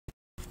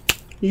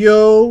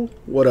Yo,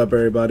 what up,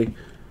 everybody?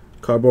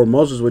 Cardboard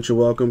Moses with you.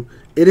 Welcome.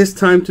 It is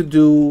time to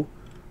do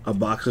a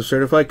box of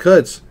certified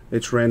cuts.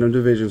 It's random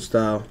division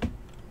style.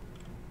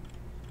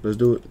 Let's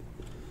do it.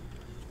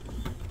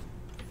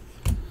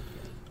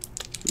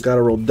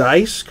 Gotta roll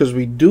dice because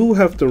we do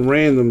have to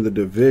random the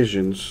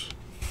divisions.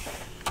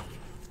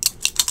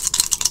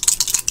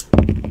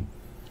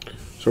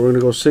 So we're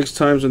gonna go 6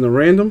 times in the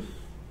random.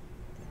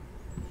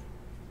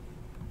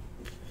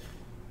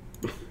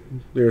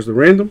 There's the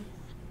random.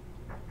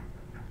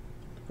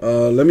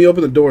 Let me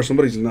open the door.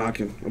 Somebody's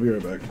knocking. I'll be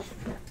right back.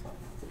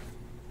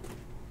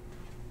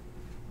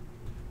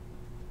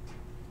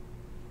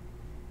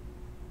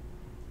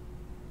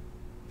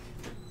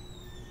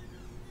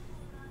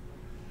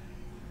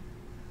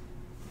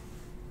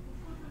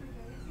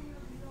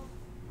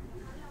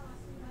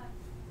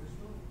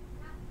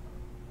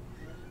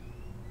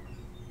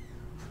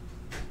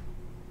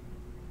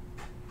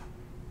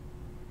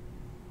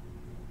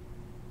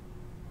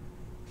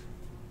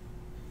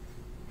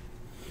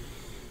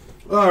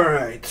 All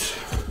right,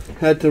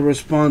 had to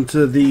respond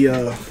to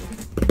the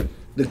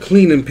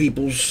cleaning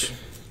peoples.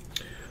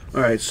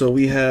 All right, so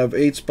we have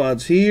 8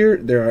 spots here.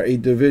 There are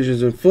 8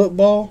 divisions in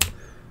football.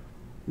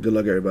 Good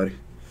luck, everybody.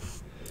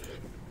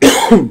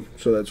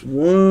 So that's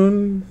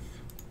 1,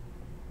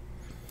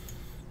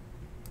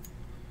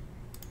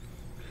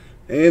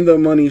 and the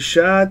money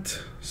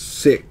shot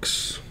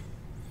 6.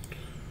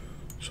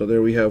 So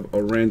there we have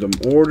a random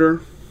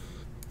order.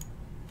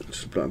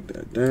 Let's block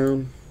that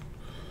down.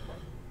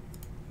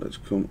 Let's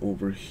come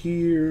over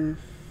here.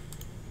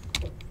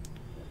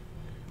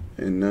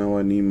 And now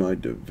I need my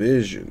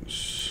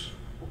divisions.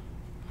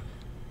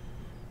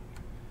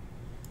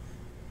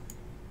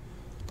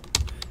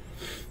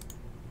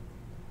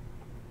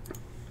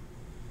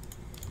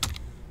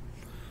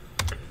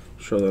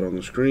 Show that on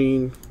the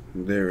screen.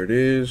 There it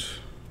is.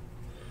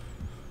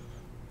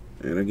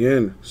 And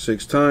again,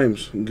 6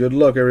 times. Good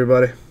luck,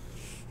 everybody.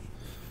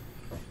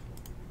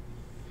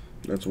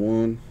 That's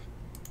 1,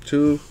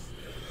 2,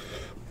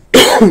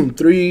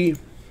 3,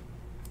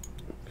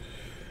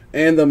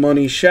 and the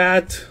money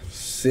shot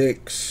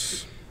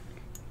 6.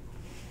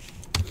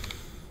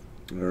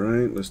 All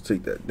right, let's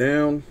take that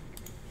down.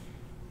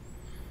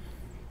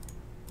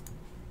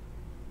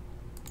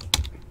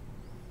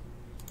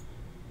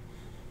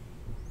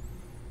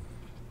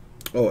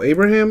 Oh,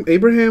 Abraham,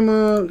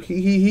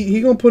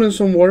 he gonna put in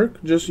some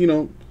work, just, you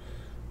know,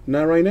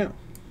 not right now.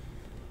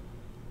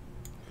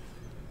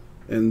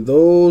 And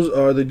those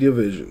are the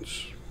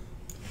divisions.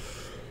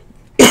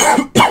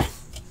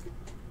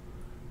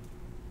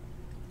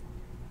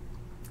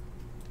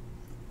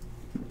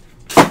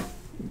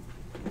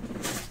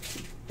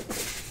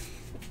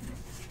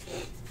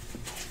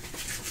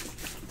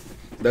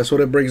 That's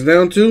what it breaks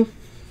down to.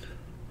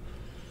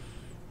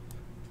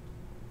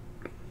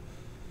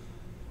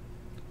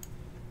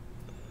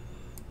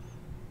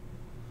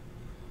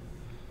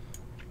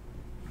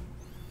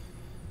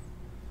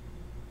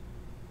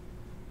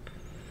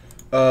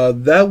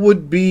 That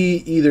would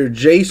be either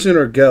Jason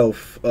or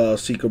Gelf,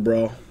 Sika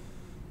Brawl.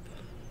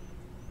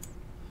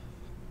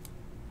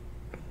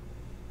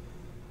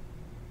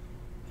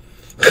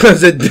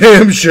 Because it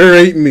damn sure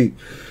ain't me.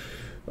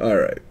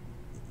 Alright.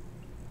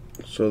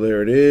 So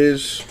there it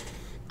is.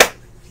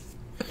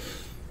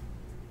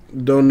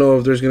 Don't know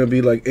if there's going to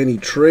be like any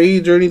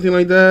trades or anything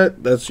like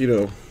that. That's, you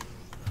know,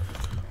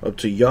 up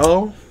to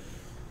y'all.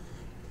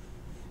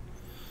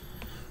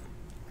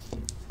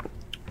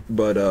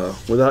 But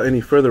without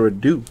any further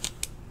ado,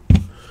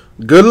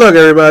 good luck,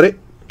 everybody.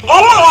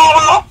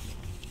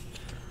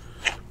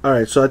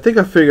 Alright, so I think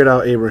I figured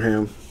out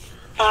Abraham.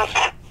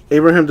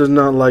 Abraham does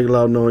not like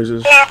loud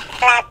noises.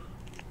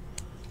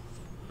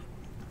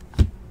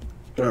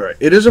 Alright,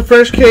 it is a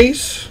fresh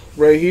case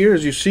right here,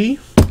 as you see.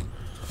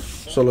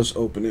 So let's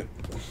open it.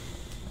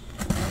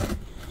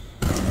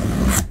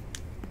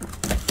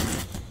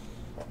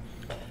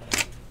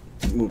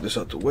 Move this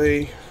out the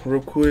way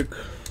real quick.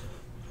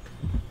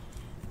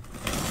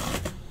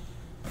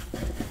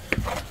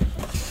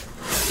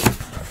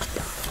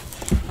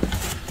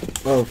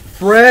 A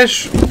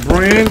fresh,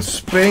 brand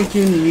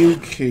spanking new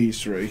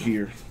case right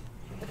here.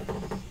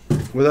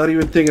 Without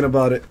even thinking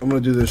about it, I'm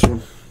going to do this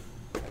one.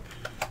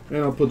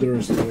 And I'll put the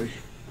rest away.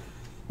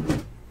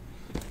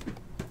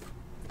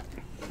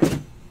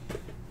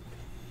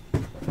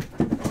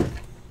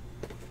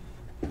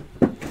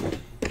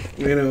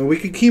 You know, we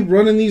could keep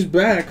running these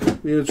back.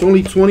 You know, it's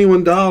only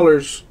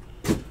 $21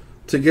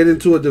 to get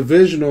into a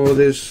divisional of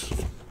this.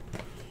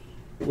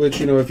 Which,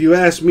 you know, if you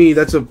ask me,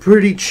 that's a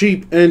pretty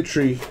cheap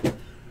entry.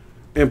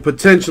 And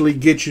potentially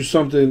get you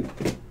something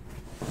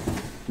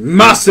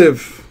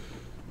massive.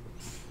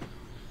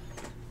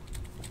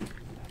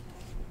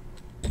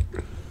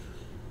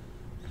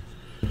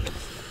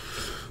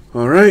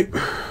 All right.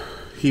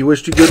 He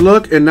wished you good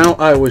luck, and now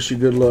I wish you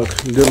good luck.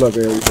 Good luck,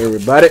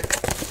 everybody.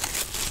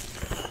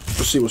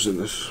 Let's see what's in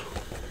this.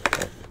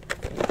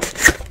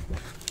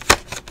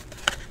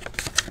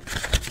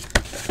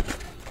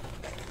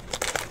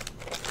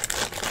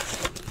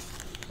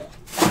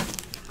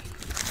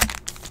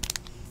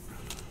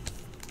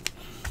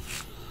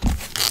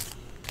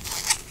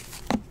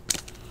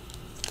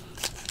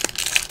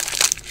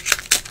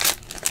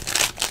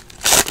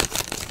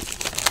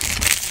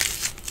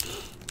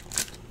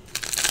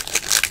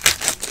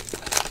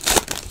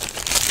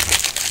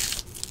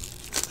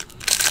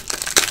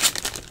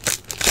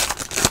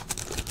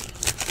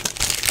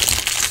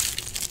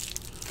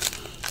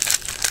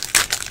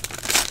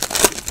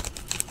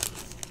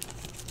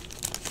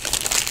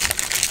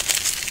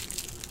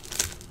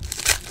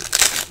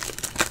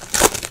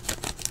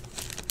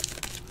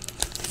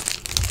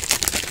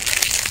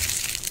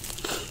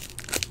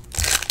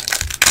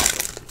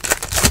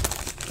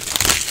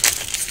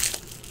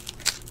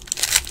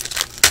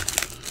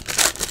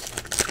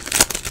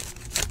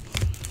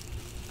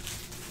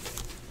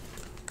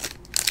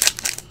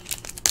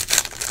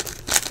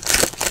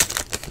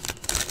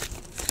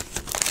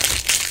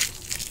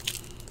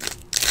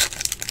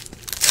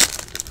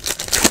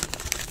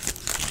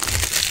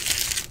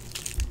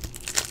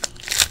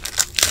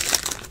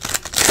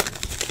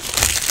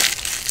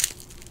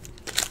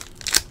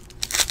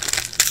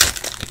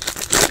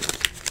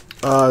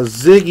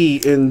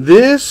 Ziggy. In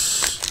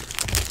this,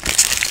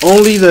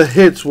 only the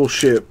hits will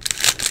ship.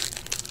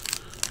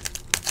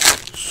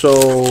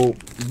 So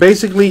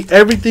basically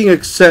everything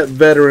except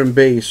veteran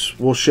base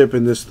will ship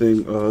in this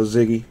thing,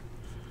 Ziggy.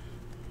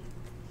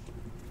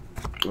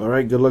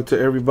 Alright, good luck to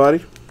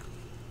everybody.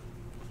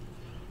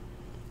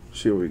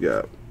 See what we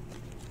got.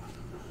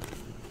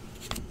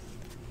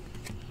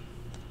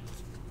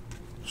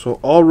 So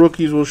all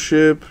rookies will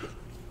ship,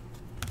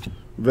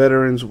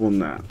 veterans will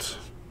not.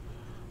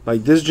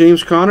 Like this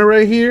James Conner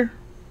right here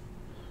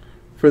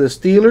for the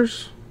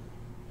Steelers,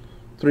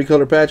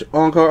 3-color patch,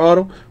 on-car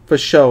auto, for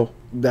sure,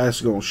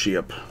 that's going to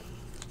ship.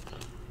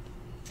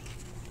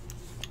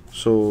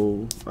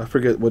 So I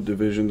forget what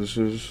division this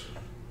is.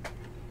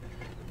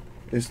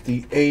 It's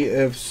the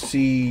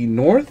AFC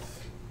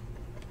North,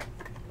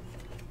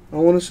 I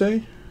want to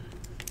say.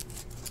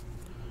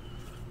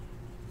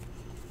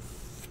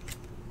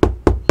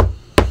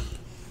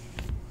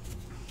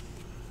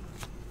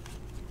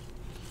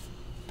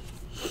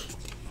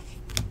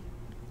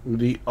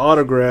 The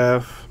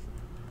autograph,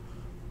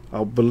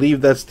 I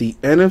believe that's the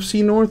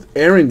NFC North.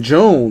 Aaron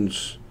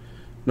Jones,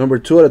 number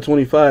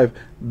 2/25.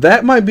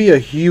 That might be a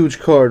huge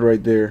card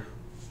right there.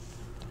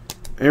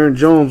 Aaron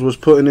Jones was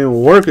putting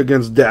in work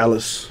against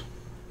Dallas.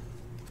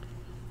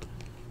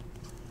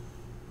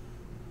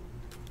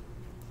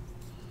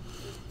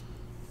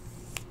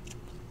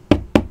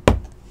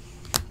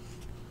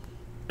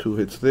 Two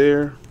hits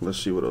there. Let's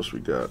see what else we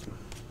got.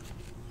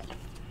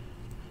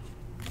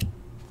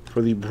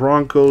 For the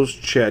Broncos,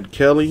 Chad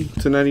Kelly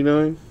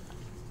 /99.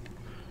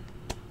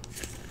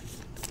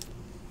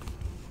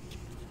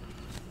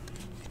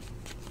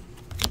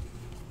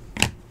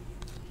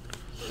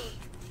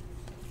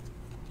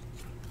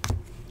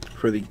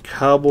 For the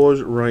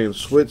Cowboys, Ryan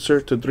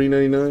Switzer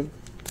 /399.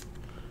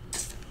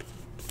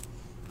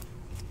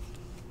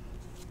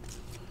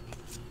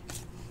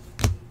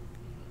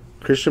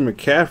 Christian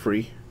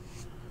McCaffrey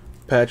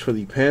patch for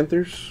the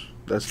Panthers.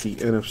 That's the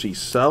NFC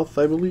South,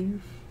 I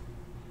believe.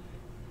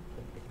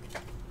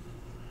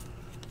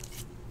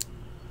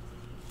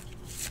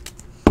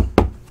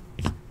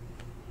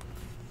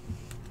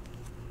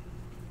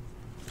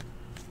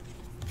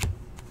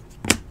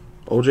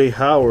 OJ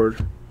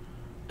Howard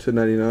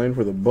 /99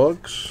 for the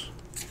Bucks.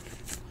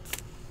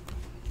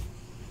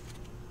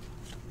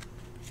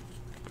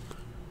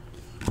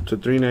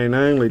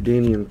 /399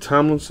 LaDainian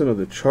Tomlinson of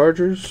the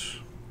Chargers.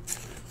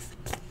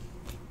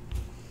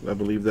 I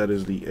believe that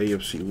is the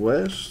AFC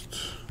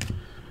West.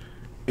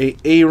 A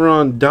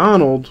Aaron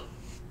Donald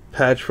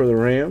patch for the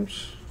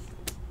Rams.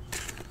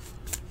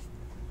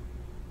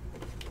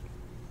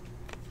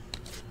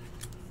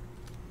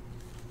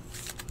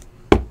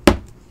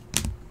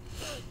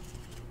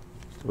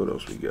 What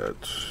else we got?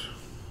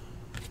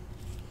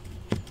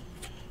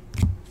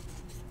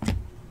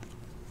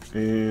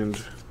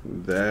 And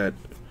that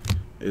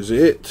is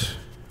it.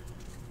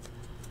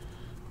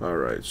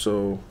 Alright,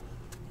 so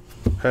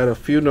had a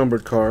few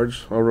numbered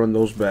cards. I'll run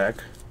those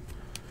back.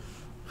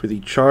 For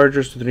the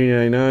Chargers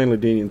 /399,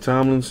 LaDainian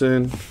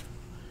Tomlinson.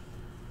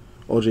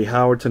 OJ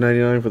Howard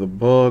 /99 for the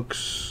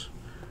Bucks.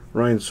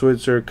 Ryan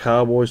Switzer,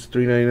 Cowboys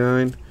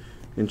 /399.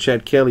 And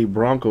Chad Kelly,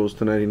 Broncos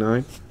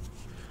 /99.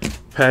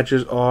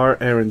 Patches are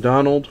Aaron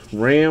Donald,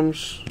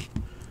 Rams.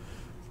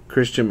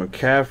 Christian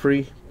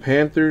McCaffrey,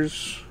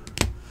 Panthers.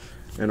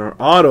 And our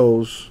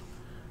autos,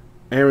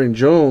 Aaron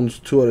Jones,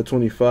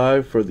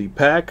 2/25 for the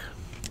Pack.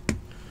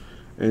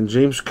 And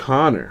James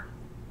Conner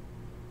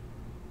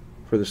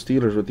for the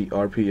Steelers with the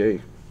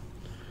RPA.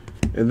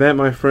 And that,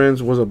 my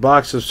friends, was a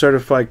box of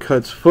Certified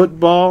Cuts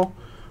Football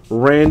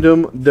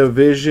Random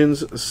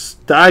Divisions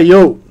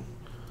Style.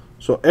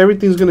 So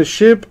everything's going to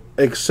ship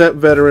except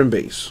veteran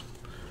base.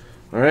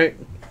 Alright,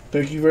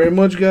 thank you very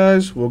much,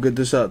 guys. We'll get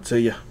this out to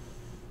you.